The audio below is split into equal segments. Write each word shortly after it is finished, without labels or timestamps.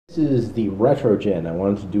This is the Retrogen. I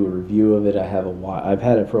wanted to do a review of it. I've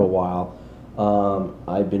had it for a while.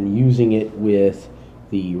 I've been using it with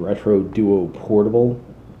the Retro Duo Portable.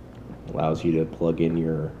 Allows you to plug in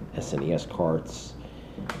your SNES carts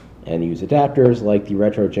and use adapters like the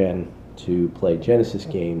Retrogen to play Genesis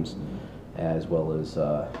games, as well as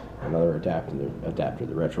another adapter,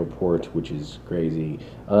 the Retro Port, which is crazy,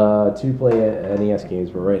 to play NES games.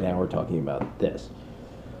 But right now we're talking about this.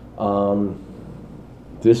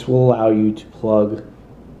 This will allow you to plug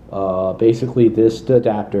basically this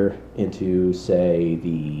adapter into, say,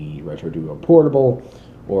 the Retro Duo Portable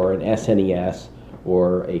or an SNES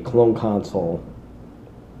or a clone console,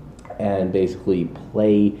 and basically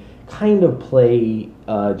play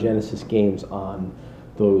Genesis games on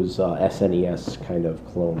those SNES kind of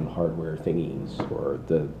clone hardware thingies or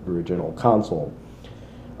the original console.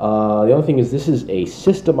 The other thing is this is a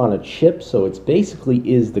system on a chip, so it's basically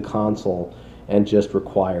is the console and just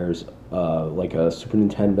requires like a Super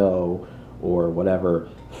Nintendo or whatever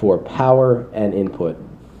for power and input.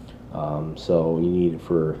 So you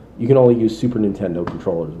can only use Super Nintendo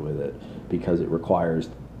controllers with it because it requires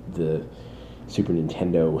the Super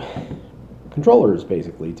Nintendo controllers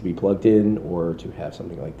basically to be plugged in, or to have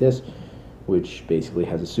something like this, which basically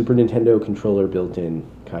has a Super Nintendo controller built in,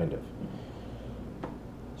 kind of.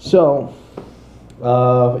 So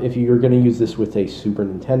if you're going to use this with a Super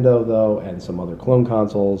Nintendo, though, and some other clone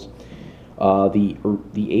consoles, the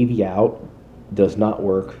AV out does not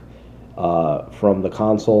work from the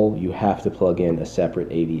console. You have to plug in a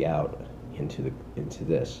separate AV out into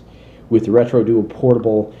this. With the Retro Duo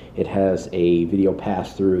Portable, it has a video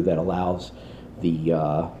pass-through that allows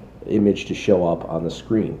the image to show up on the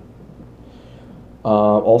screen.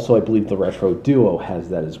 Also, I believe the Retro Duo has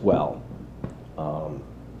that as well.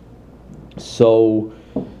 So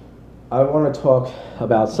I want to talk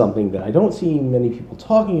about something that I don't see many people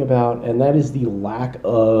talking about, and that is the lack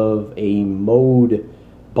of a mode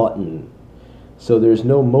button. So there's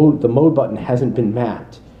no mode. The mode button hasn't been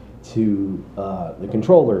mapped to the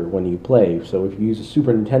controller when you play. So if you use a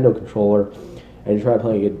Super Nintendo controller and you try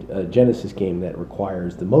playing a Genesis game that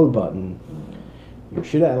requires the mode button, you're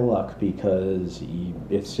shit out of luck, because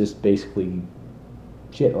it's just basically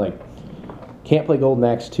shit. Like, can't play Golden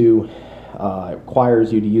Axe 2. It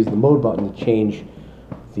requires you to use the mode button to change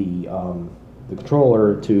the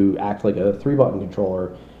controller to act like a 3-button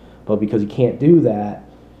controller, but because you can't do that,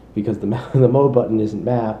 because the mode button isn't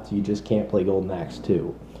mapped, you just can't play Golden Axe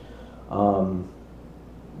 2.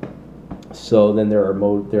 So then there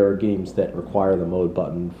are games that require the mode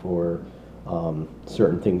button for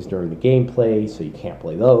certain things during the gameplay, so you can't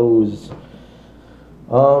play those.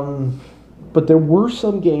 But there were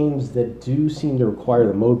some games that do seem to require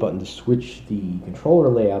the mode button to switch the controller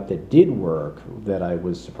layout that did work, that I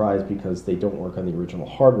was surprised because they don't work on the original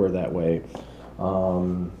hardware that way.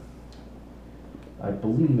 I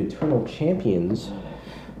believe Eternal Champions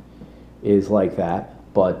is like that,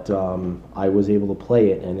 but I was able to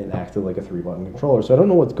play it and it acted like a 3-button controller. So I don't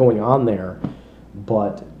know what's going on there,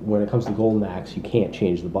 but when it comes to Golden Axe, you can't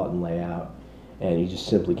change the button layout, and you just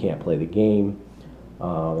simply can't play the game.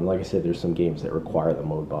 And like I said, there's some games that require the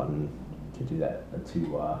mode button to do that,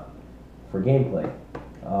 for gameplay.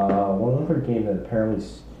 One other game that apparently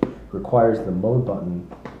requires the mode button,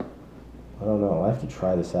 I don't know, I have to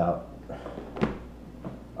try this out.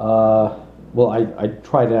 Well, I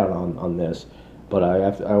tried it out on this, but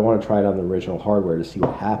I want to try it on the original hardware to see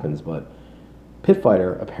what happens. But Pit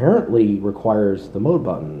Fighter apparently requires the mode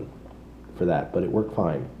button for that, but it worked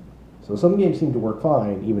fine. So some games seem to work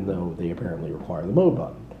fine, even though they apparently require the mode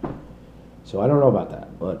button. So I don't know about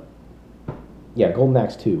that, but yeah, Golden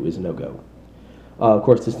Axe 2 is a no-go. Of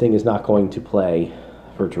course, this thing is not going to play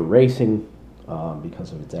Virtua Racing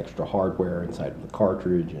because of its extra hardware inside of the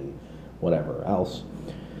cartridge and whatever else.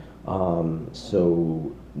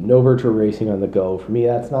 So no Virtua Racing on the go. For me,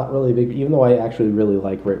 that's not really big, even though I actually really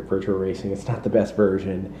like Virtua Racing. It's not the best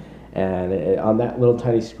version. And on that little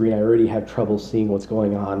tiny screen, I already have trouble seeing what's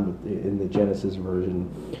going on in the Genesis version.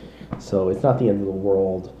 So it's not the end of the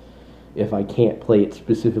world if I can't play it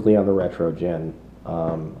specifically on the Retrogen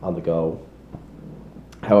on the go.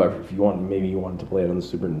 However, if you want, maybe you wanted to play it on the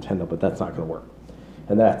Super Nintendo, but that's not going to work.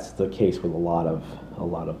 And that's the case with a lot of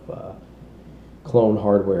clone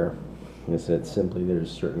hardware. Is that simply there's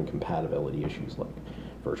certain compatibility issues, like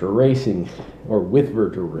Virtua Racing, or with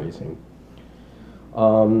Virtua Racing.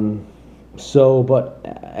 But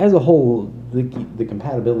as a whole, the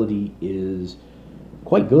compatibility is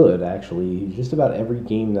quite good, actually. Just about every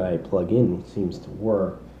game that I plug in seems to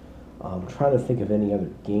work. I'm trying to think of any other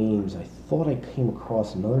games. I thought I came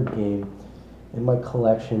across another game in my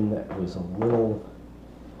collection that was a little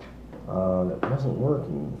that wasn't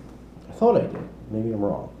working. I thought I did. Maybe I'm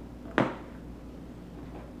wrong. I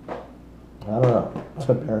don't know.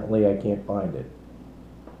 Apparently I can't find it.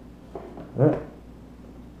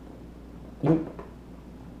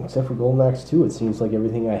 Except for Golden Axe 2, it seems like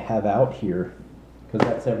everything I have out here, because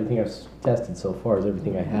that's everything I've tested so far, is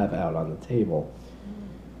everything I have out on the table.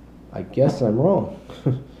 I guess I'm wrong.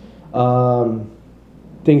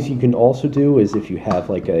 Things you can also do is if you have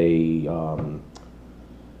like a...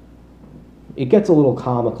 it gets a little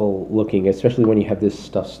comical looking, especially when you have this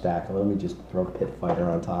stuff stacked. Let me just throw a Pit Fighter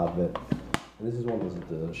on top of it. And this is one of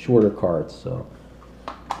the shorter cards, so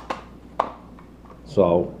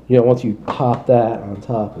you know, once you pop that on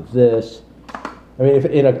top of this, I mean, if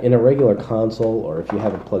in a regular console, or if you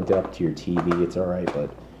have it plugged up to your TV, it's all right. But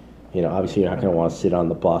you know, obviously, you're not going to want to sit on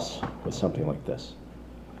the bus with something like this.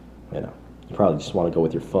 You know, you probably just want to go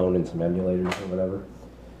with your phone and some emulators or whatever.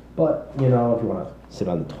 But you know, if you want to sit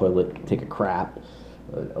on the toilet, take a crap,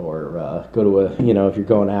 or go to a, you know, if you're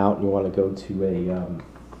going out and you want to go to a,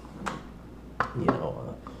 you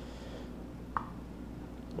know, a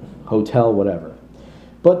hotel, whatever.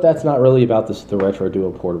 But that's not really about this. The Retro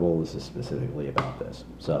Duo Portable. This is specifically about this.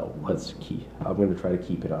 So I'm going to try to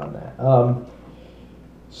keep it on that.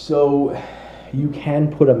 So you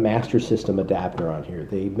can put a Master System adapter on here.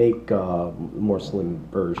 They make more slim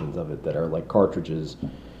versions of it that are like cartridges.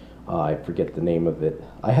 I forget the name of it.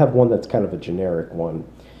 I have one that's kind of a generic one.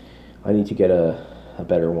 I need to get a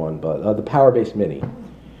better one. But the Power Base Mini.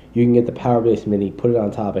 You can get the Power Base Mini, put it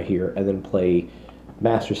on top of here, and then play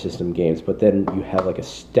Master System games, but then you have like a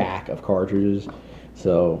stack of cartridges.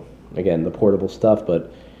 So again, the portable stuff,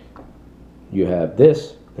 but you have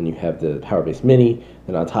this, and you have the Power Base Mini,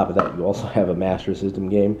 and on top of that you also have a Master System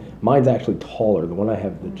game. Mine's actually taller. The one I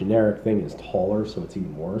have, the generic thing, is taller, so it's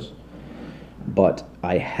even worse. But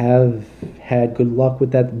I have had good luck with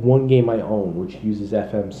that one game I own, which uses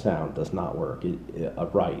FM sound. Does not work. The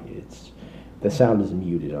sound is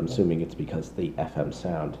muted. I'm assuming it's because the FM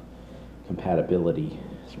sound compatibility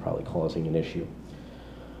is probably causing an issue.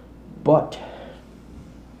 But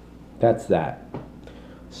that's that.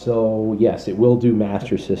 So yes, it will do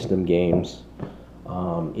Master System games.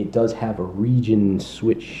 It does have a region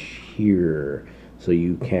switch here, so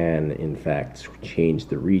you can in fact change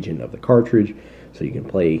the region of the cartridge, so you can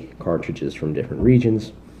play cartridges from different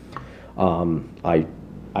regions. I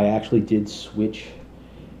actually did switch.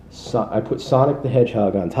 So I put Sonic the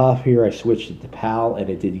Hedgehog on top here. I switched it to PAL, and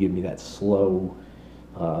it did give me that slow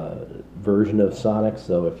version of Sonic.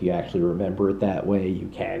 So if you actually remember it that way, you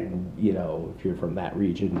can, you know, if you're from that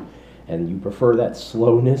region and you prefer that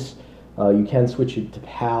slowness, you can switch it to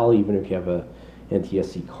PAL, even if you have a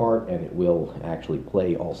NTSC cart, and it will actually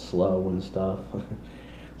play all slow and stuff.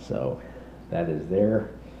 So that is there.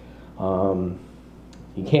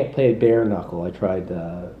 You can't play Bare Knuckle. I tried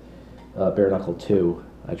Bare Knuckle 2.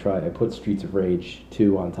 I put Streets of Rage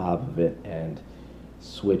 2 on top of it and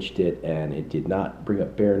switched it, and it did not bring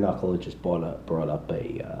up Bare Knuckle. It just brought up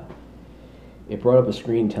a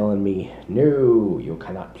screen telling me, "No, you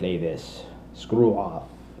cannot play this. Screw off.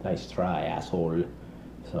 Nice try, asshole."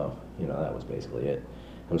 So, you know, that was basically it.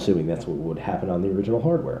 I'm assuming that's what would happen on the original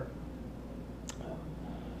hardware.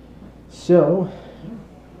 So,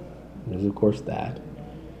 there's of course that.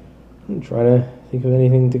 I'm trying to think of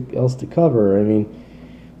anything else to cover. I mean,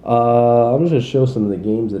 I'm just going to show some of the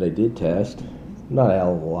games that I did test. Not a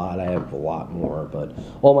hell of a lot. I have a lot more, but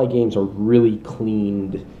all my games are really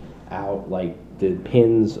cleaned out. Like, the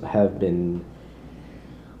pins have been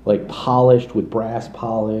like polished with brass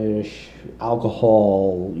polish,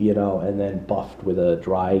 alcohol, you know, and then buffed with a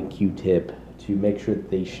dry Q-tip to make sure that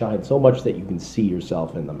they shine so much that you can see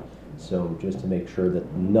yourself in them. So just to make sure that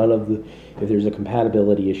if there's a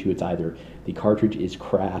compatibility issue, it's either the cartridge is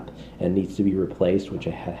crap and needs to be replaced, which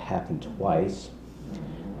had happened twice.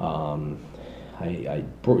 I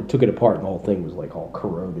took it apart and the whole thing was like all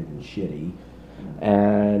corroded and shitty.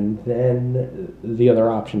 And then the other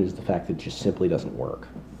option is the fact that it just simply doesn't work.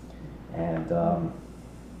 And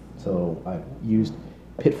so I used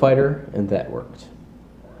Pit Fighter, and that worked.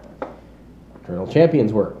 Eternal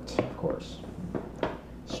Champions worked, of course.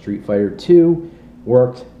 Street Fighter 2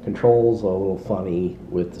 worked. Controls a little funny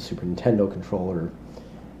with the Super Nintendo controller,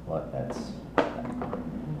 but that's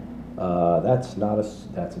a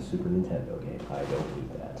Super Nintendo game. I don't need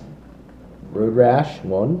that. Road Rash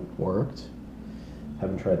 1 worked.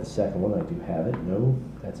 Haven't tried the second one. I do have it. No,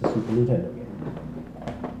 that's a Super Nintendo game.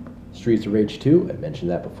 Streets of Rage 2, I mentioned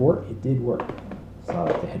that before. It did work.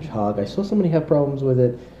 Sonic the Hedgehog, I saw somebody have problems with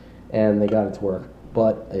it, and they got it to work,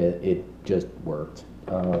 but it just worked.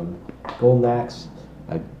 Golden Axe,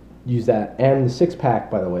 I use that, and the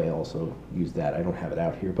 6-pack, by the way, I also use that. I don't have it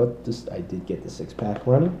out here, but this I did get the 6-pack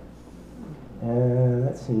running, and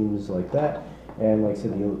that seems like that. And like I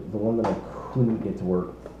said, the one that I couldn't get to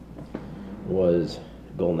work was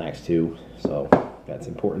Golden Axe 2, so that's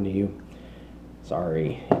important to you.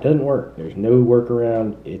 Sorry, it doesn't work. There's no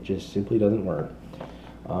workaround. It just simply doesn't work.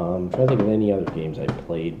 I'm trying to think of any other games I've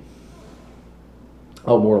played.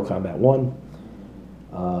 Oh, Mortal Kombat 1.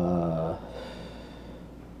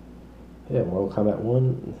 Yeah, Mortal Kombat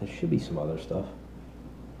 1. There should be some other stuff.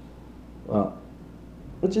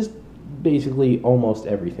 It's just basically almost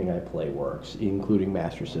everything I play works, including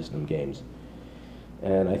Master System games.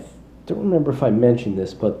 And I don't remember if I mentioned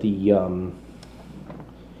this, but the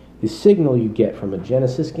signal you get from a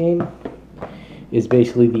Genesis game is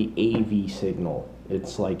basically the AV signal.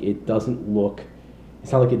 It's like, it doesn't look,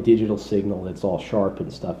 it's not like a digital signal that's all sharp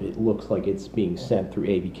and stuff. It looks like it's being sent through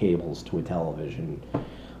AV cables to a television.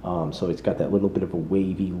 So it's got that little bit of a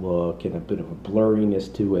wavy look and a bit of a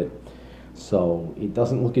blurriness to it. So it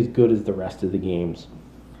doesn't look as good as the rest of the games.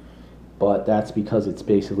 But that's because it's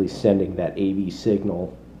basically sending that AV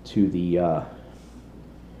signal to the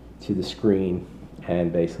screen,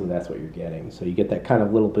 and basically that's what you're getting. So you get that kind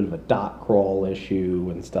of little bit of a dot crawl issue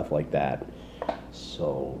and stuff like that.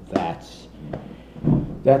 So that's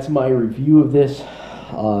my review of this.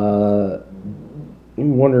 I'm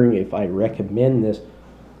wondering if I recommend this.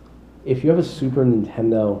 If you have a Super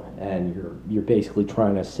Nintendo and you're basically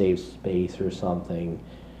trying to save space or something,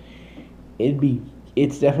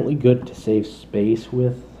 it's definitely good to save space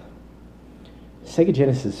with. Sega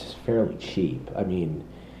Genesis is fairly cheap. I mean,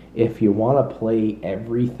 if you want to play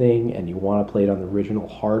everything and you want to play it on the original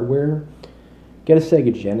hardware, get a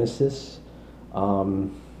Sega Genesis.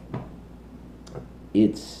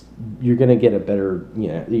 You're gonna get a better,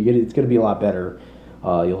 it's gonna be a lot better.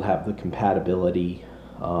 You'll have the compatibility.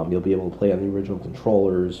 You'll be able to play on the original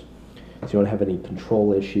controllers, so you don't have any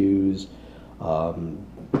control issues. I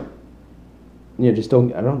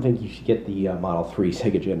don't think you should get the Model 3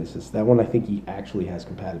 Sega Genesis. That one, I think, he actually has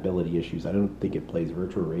compatibility issues. I don't think it plays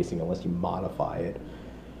Virtual Racing unless you modify it.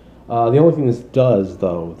 The only thing this does,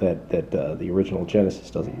 though, that the original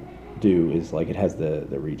Genesis doesn't do is, like, it has the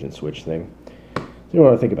region switch thing. So you don't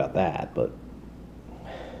want to think about that, but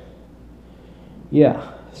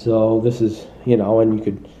yeah. So this is, and you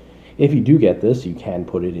could, if you do get this, you can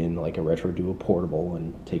put it in like a Retro Duo portable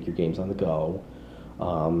and take your games on the go.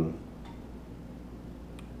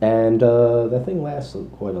 And that thing lasts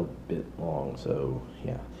quite a bit long, so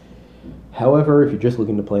yeah. However, if you're just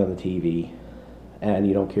looking to play on the TV and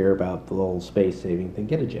you don't care about the little space saving thing,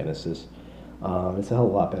 get a Genesis. It's a hell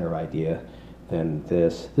of a lot better idea than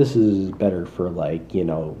this. This is better for, like,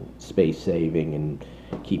 space saving and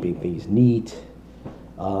keeping things neat.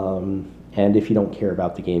 And if you don't care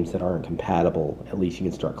about the games that aren't compatible, at least you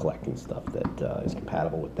can start collecting stuff that is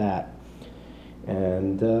compatible with that.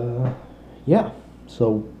 And yeah,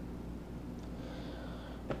 so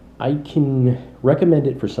I can recommend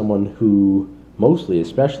it for someone who,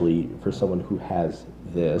 especially for someone who has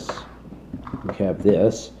this,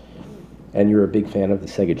 and you're a big fan of the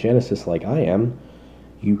Sega Genesis like I am.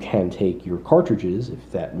 You can take your cartridges,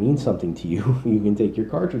 if that means something to you. You can take your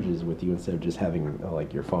cartridges with you instead of just having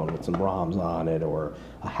like your phone with some ROMs on it or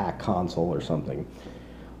a hack console or something.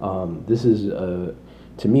 This is,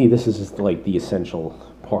 to me, this is like the essential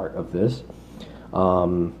part of this.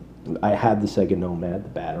 I had the Sega Nomad. The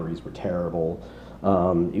batteries were terrible.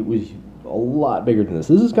 It was a lot bigger than this.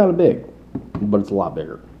 This is kind of big, but it's a lot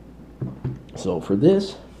bigger. So for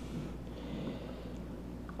this,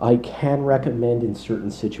 I can recommend in certain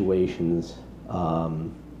situations, but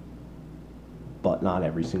not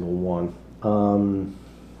every single one.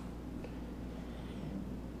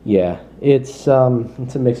 Yeah, it's a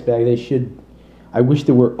mixed bag. I wish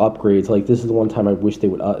there were upgrades. Like, this is the one time I wish they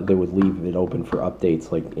would leave it open for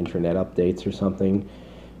updates, like internet updates or something.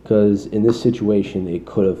 Because in this situation, it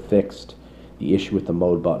could have fixed the issue with the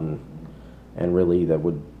mode button, and really that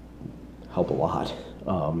would help a lot.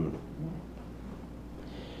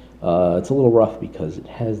 It's a little rough because it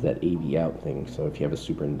has that AV out thing, so if you have a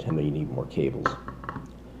Super Nintendo, you need more cables.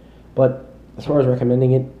 But as far as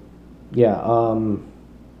recommending it, yeah,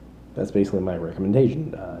 that's basically my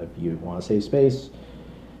recommendation. If you want to save space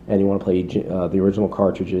and you want to play the original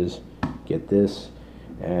cartridges, get this,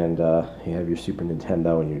 and you have your Super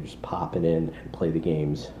Nintendo and you just pop it in and play the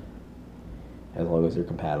games as long as they're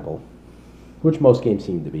compatible, which most games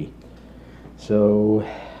seem to be. So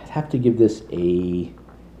I'd have to give this a...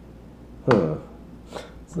 So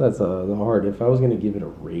that's hard. If I was going to give it a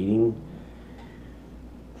rating,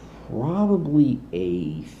 probably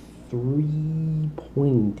a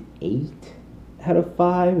 3.8 out of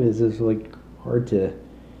 5. It's just like hard to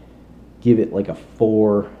give it like a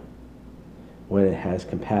 4 when it has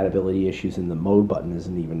compatibility issues and the mode button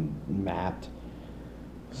isn't even mapped.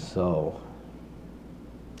 So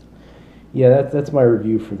yeah, that's my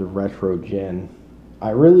review for the Retrogen.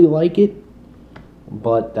 I really like it,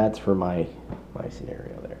 but that's for my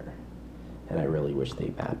scenario there. And I really wish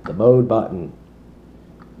they mapped the mode button.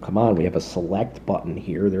 Come on, we have a select button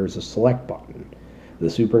here. There's a select button. The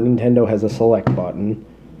Super Nintendo has a select button.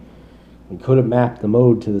 You could have mapped the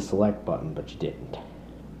mode to the select button, but you didn't.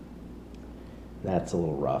 That's a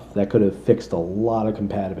little rough. That could have fixed a lot of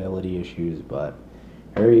compatibility issues, but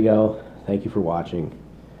there you go. Thank you for watching.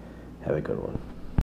 Have a good one.